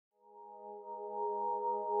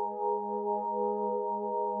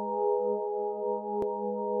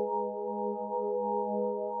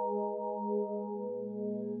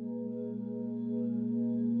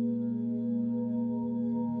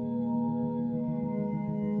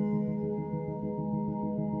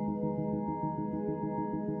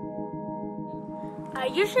Are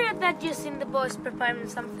you sure that you've seen the boys preparing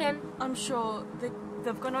something? I'm sure.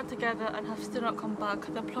 They've gone out together and have still not come back.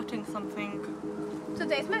 They're plotting something.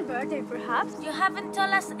 Today's my birthday, perhaps? You haven't told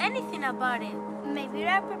us anything about it. Maybe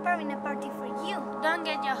they're preparing a party for you. Don't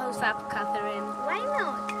get your hopes up, Catherine. Why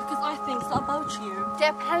not? Because I think it's not about you.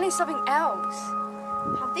 They're planning something else.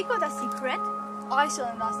 Have they got a secret? I saw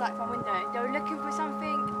them last night from my window. They were looking for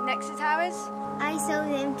something next to towers. I saw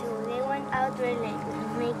them too. They went out really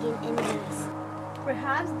making enemies.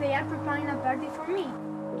 Perhaps they are preparing a party for me.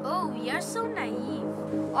 Oh, you're so naive.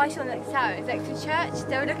 I saw them next to towers, next to church.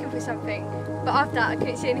 They were looking for something. But after that, I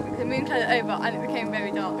couldn't see anything because the moon clouded over and it became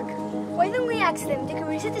very dark. Why don't we ask them? The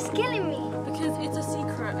curiosity is killing me. Because it's a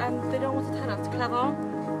secret and they don't want to tell us. Clever?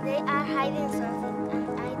 They are hiding something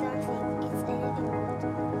and I don't think it's anything good.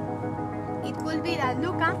 It could be that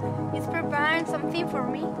Luca is preparing something for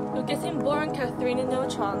me. You're getting boring, Catherine, and no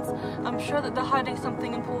chance. I'm sure that they're hiding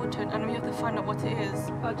something important and we have to find out what it is.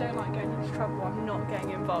 I don't like getting into trouble. I'm not getting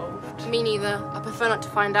involved. Me neither. I prefer not to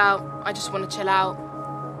find out. I just want to chill out.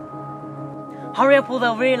 Hurry up or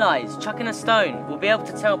they'll realise. Chucking a stone. We'll be able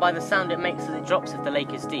to tell by the sound it makes as it drops if the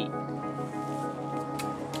lake is deep.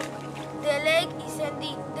 The lake isn't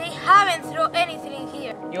deep. They haven't thrown anything in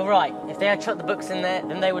here. You're right. If they had chucked the books in there,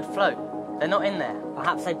 then they would float. They're not in there.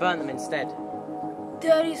 Perhaps they burnt them instead.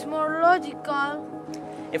 That is more logical.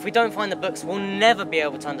 If we don't find the books, we'll never be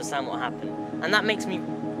able to understand what happened. And that makes me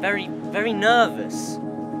very, very nervous.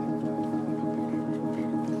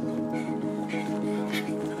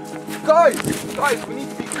 Guys, we need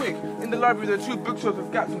to be quick. In the library there are 2 bookshelves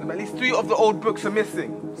with gaps in them. At least 3 of the old books are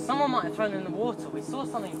missing. Someone might have thrown them in the water. We saw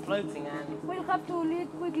something floating and... We'll have to leave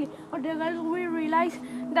quickly or the girls will realize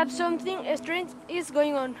that something strange is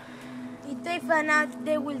going on. If they find out,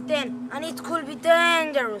 they will then, and it could be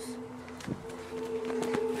dangerous.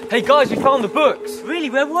 Hey guys, we found the books! Really,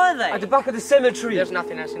 where were they? At the back of the cemetery. There's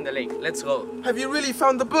nothing else in the lake. Let's go. Have you really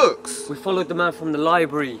found the books? We followed the man from the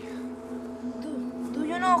library. Do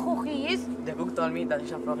you know who he is? The book told me that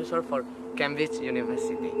he's a professor for Cambridge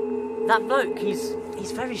University. That bloke,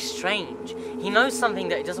 he's very strange. He knows something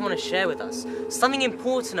that he doesn't want to share with us. Something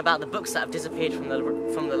important about the books that have disappeared from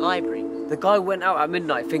the library. The guy went out at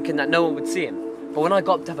midnight thinking that no one would see him. But when I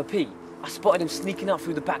got up to have a pee, I spotted him sneaking out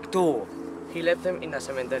through the back door. He left them in the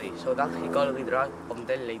cemetery so that he could withdraw them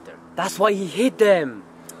later. That's why he hid them.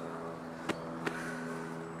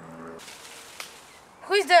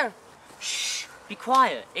 Who is there? Shh, be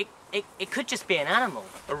quiet. It could just be an animal.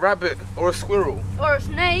 A rabbit or a squirrel. Or a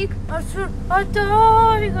snake. A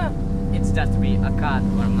tiger. It's got to be a cat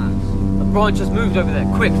or a mouse. A branch has moved over there.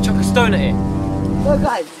 Quick, chuck a stone at it. No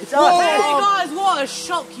guys, it's us. Hey guys, what a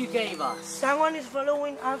shock you gave us. Someone is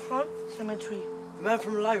following us from cemetery. The man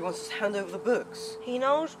from the library wants us to hand over the books. He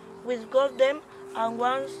knows we've got them and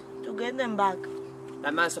wants to get them back.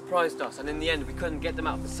 That man surprised us and in the end we couldn't get them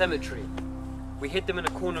out of the cemetery. We hid them in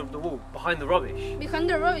a corner of the wall, behind the rubbish. Behind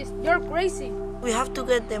the rubbish? You're crazy. We have to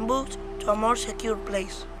get them booked to a more secure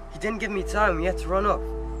place. He didn't give me time, he had to run off.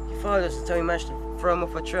 He followed us until we managed to throw him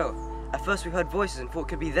off a trail. At first we heard voices and thought it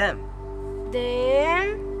could be them.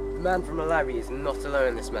 Then? The man from the library is not alone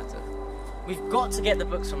in this matter. We've got to get the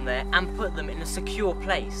books from there and put them in a secure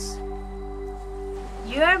place.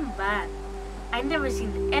 You're mad. I've never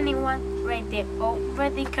seen anyone write their own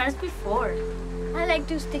birthday cards before. I like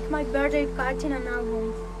to stick my birthday cards in an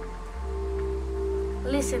album.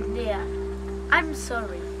 Listen, Leah, I'm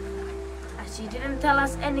sorry. As you didn't tell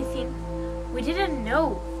us anything, we didn't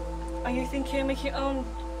know. Are you thinking of making your own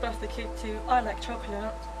birthday cake too? I like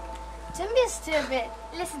chocolate. Don't be stupid.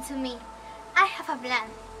 Listen to me. I have a plan.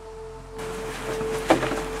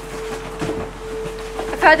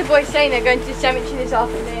 I've heard the boys saying they're going to the cemetery this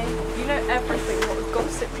afternoon. You know everything, what a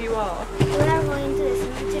gossip you are. We are going to the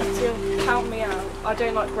cemetery too. Count me out. I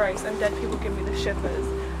don't like grace and dead people give me the shivers.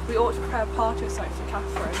 We ought to prepare a party or something for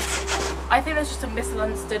Catherine. I think there's just a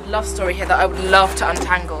misunderstood love story here that I would love to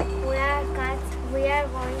untangle. We are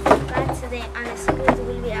going to cut today and the secret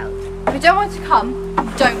will be out. If you don't want to come,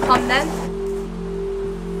 don't come then.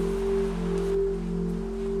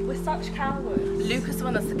 We're such cowards. Luca's the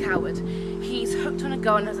one that's the coward. He's hooked on a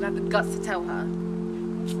girl and doesn't have the guts to tell her.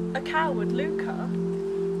 A coward, Luca?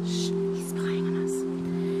 Shh, he's spying on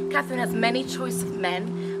us. Catherine has many choice of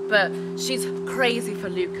men, but she's crazy for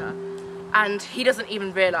Luca. And he doesn't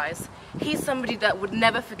even realise. He's somebody that would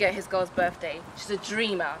never forget his girl's birthday. She's a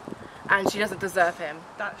dreamer, and she doesn't deserve him.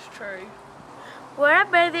 That's true. What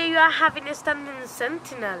a birthday you are having standing in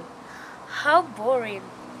Sentinel. How boring.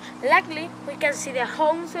 Luckily, we can see the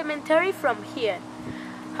home cemetery from here.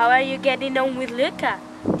 How are you getting on with Luca?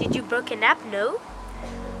 Did you broken up, no?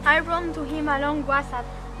 I wrote to him a long WhatsApp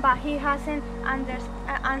but he hasn't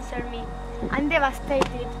answered me. I'm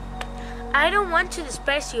devastated. I don't want to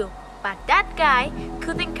disperse you, but that guy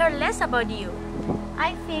couldn't care less about you.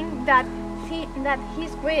 I think that he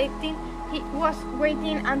was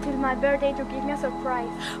waiting until my birthday to give me a surprise.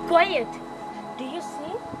 Quiet! Do you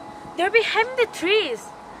see? They're behind the trees.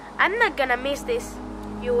 I'm not gonna miss this.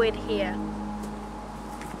 You wait here.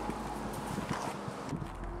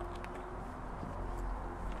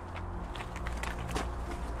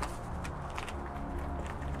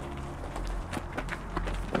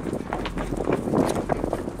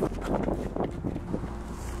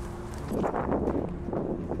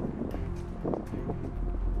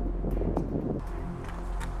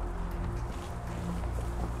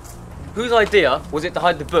 Whose idea was it to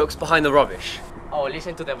hide the books behind the rubbish? Oh,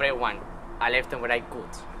 listen to the brave one. I left them where I could.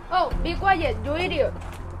 Oh, be quiet, you idiot.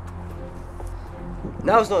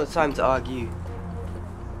 Now's not the time to argue.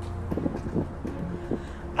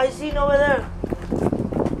 I seen over there.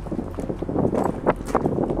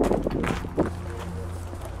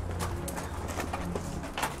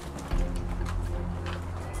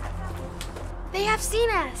 They have seen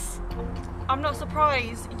us. I'm not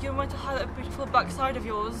surprised. You want to hide that beautiful backside of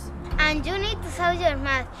yours. And you need to solve your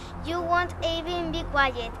math. You won't even be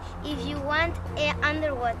quiet if you want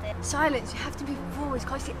underwater. Silence, you have to be forward.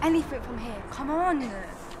 Can't see anything from here. Come on.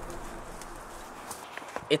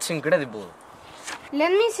 It's incredible.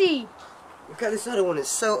 Let me see. Look at this other one, it's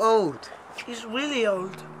so old. He's really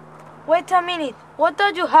old. Wait a minute. What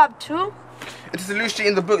do you have too? It is a loose sheet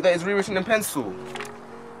in the book that is rewritten in pencil.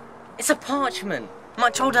 It's a parchment,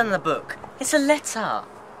 much older than the book. It's a letter.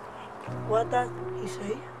 What does he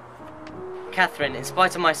say? Catherine, in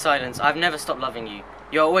spite of my silence, I've never stopped loving you.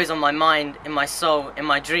 You're always on my mind, in my soul, in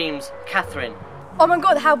my dreams. Catherine. Oh my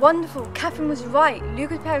god, how wonderful. Catherine was right. Luke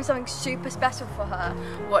was preparing something super special for her.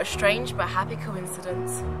 What a strange but happy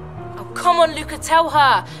coincidence. Oh, come on, Luca, tell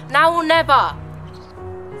her. Now or never.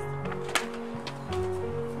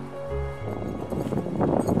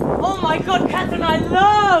 Oh my God, Catherine, I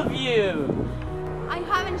love you! I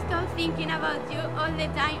haven't stopped thinking about you all the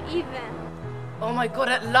time either. Oh my God,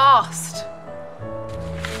 at last.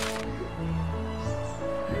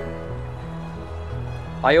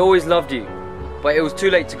 I always loved you, but it was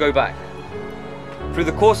too late to go back. Through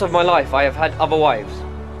the course of my life, I have had other wives,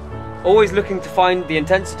 always looking to find the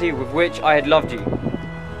intensity with which I had loved you.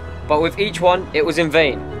 But with each one, it was in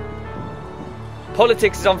vain.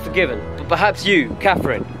 Politics is unforgiven, but perhaps you,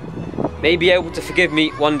 Catherine, may be able to forgive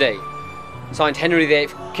me one day. Signed, Henry VIII,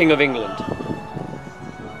 King of England.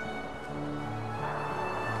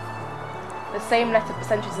 The same letter but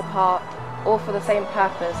centuries apart, all for the same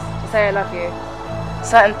purpose, to say I love you.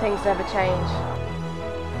 Certain things never change.